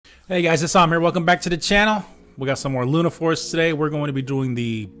Hey guys, it's Sam here. Welcome back to the channel. We got some more Loona for us today. We're going to be doing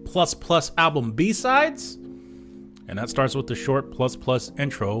the Plus Plus album B-sides. And that starts with the short Plus Plus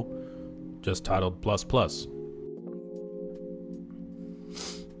intro, just titled Plus Plus.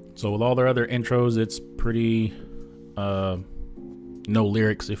 So with all their other intros, it's pretty, no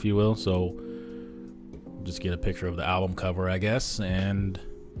lyrics, if you will. So just get a picture of the album cover, I guess. And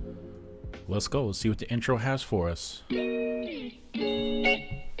let's go. Let's see what the intro has for us.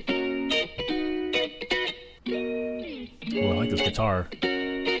 Oh, I like this guitar.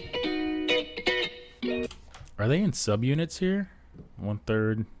 Are they in subunits here?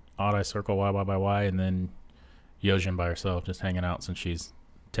 1/3 odd eye circle Y by Y, and then Yojin by herself, just hanging out since she's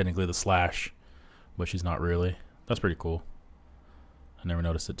technically the Slash, but she's not really. That's pretty cool. I never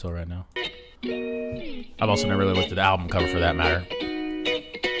noticed it till right now. I've also never really looked at the album cover for that matter.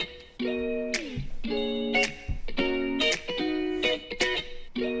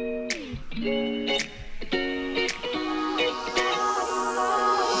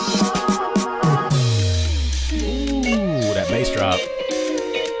 Bass drop.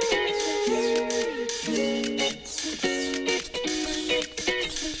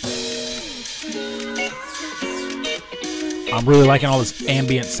 I'm really liking all this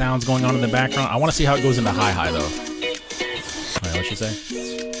ambient sounds going on in the background. I want to see how it goes into high though. Alright, what'd she say?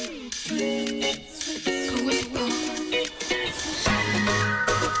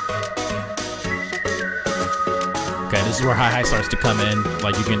 Okay, this is where high starts to come in.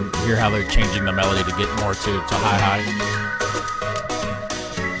 Like you can hear how they're changing the melody to get more to high.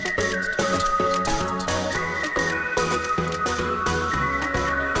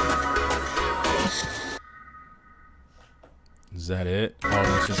 Is that it?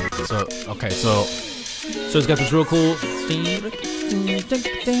 Oh, it's just so okay. So it's got this real cool. I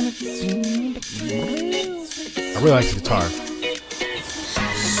really like the guitar.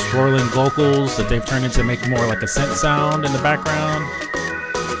 Swirling vocals that they've turned into make more like a synth sound in the background.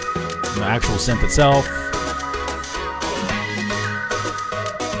 And the actual synth itself.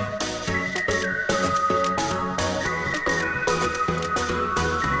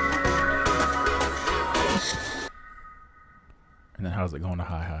 And then how's it going to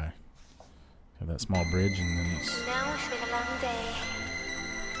high? Have that small bridge and then it's...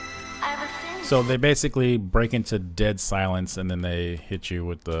 So they basically break into dead silence and then they hit you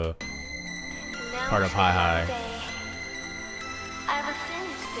with the part of high.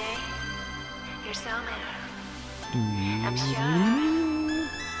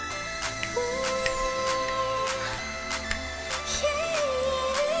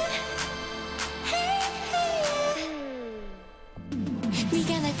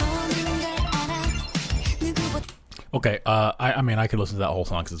 Okay, I mean I could listen to that whole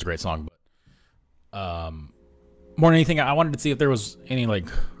song because it's a great song, but more than anything, I wanted to see if there was any like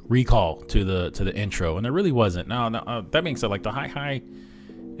recall to the intro, and there really wasn't. Now that being said, like the high,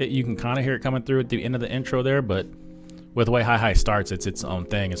 you can kind of hear it coming through at the end of the intro there, but with the way high starts, it's its own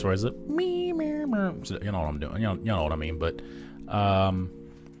thing as far as the so you know what I'm doing, you know what I mean. But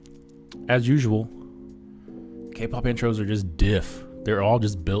as usual, K-pop intros are just diff. They're all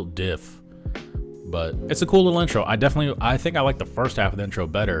just built diff. But it's a cool little intro. I think I like the first half of the intro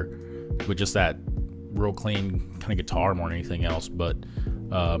better with just that real clean kind of guitar more than anything else. But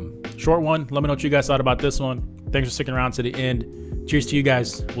short one. Let me know what you guys thought about this one. Thanks for sticking around to the end. Cheers to you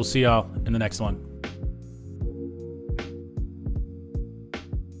guys. We'll see y'all in the next one.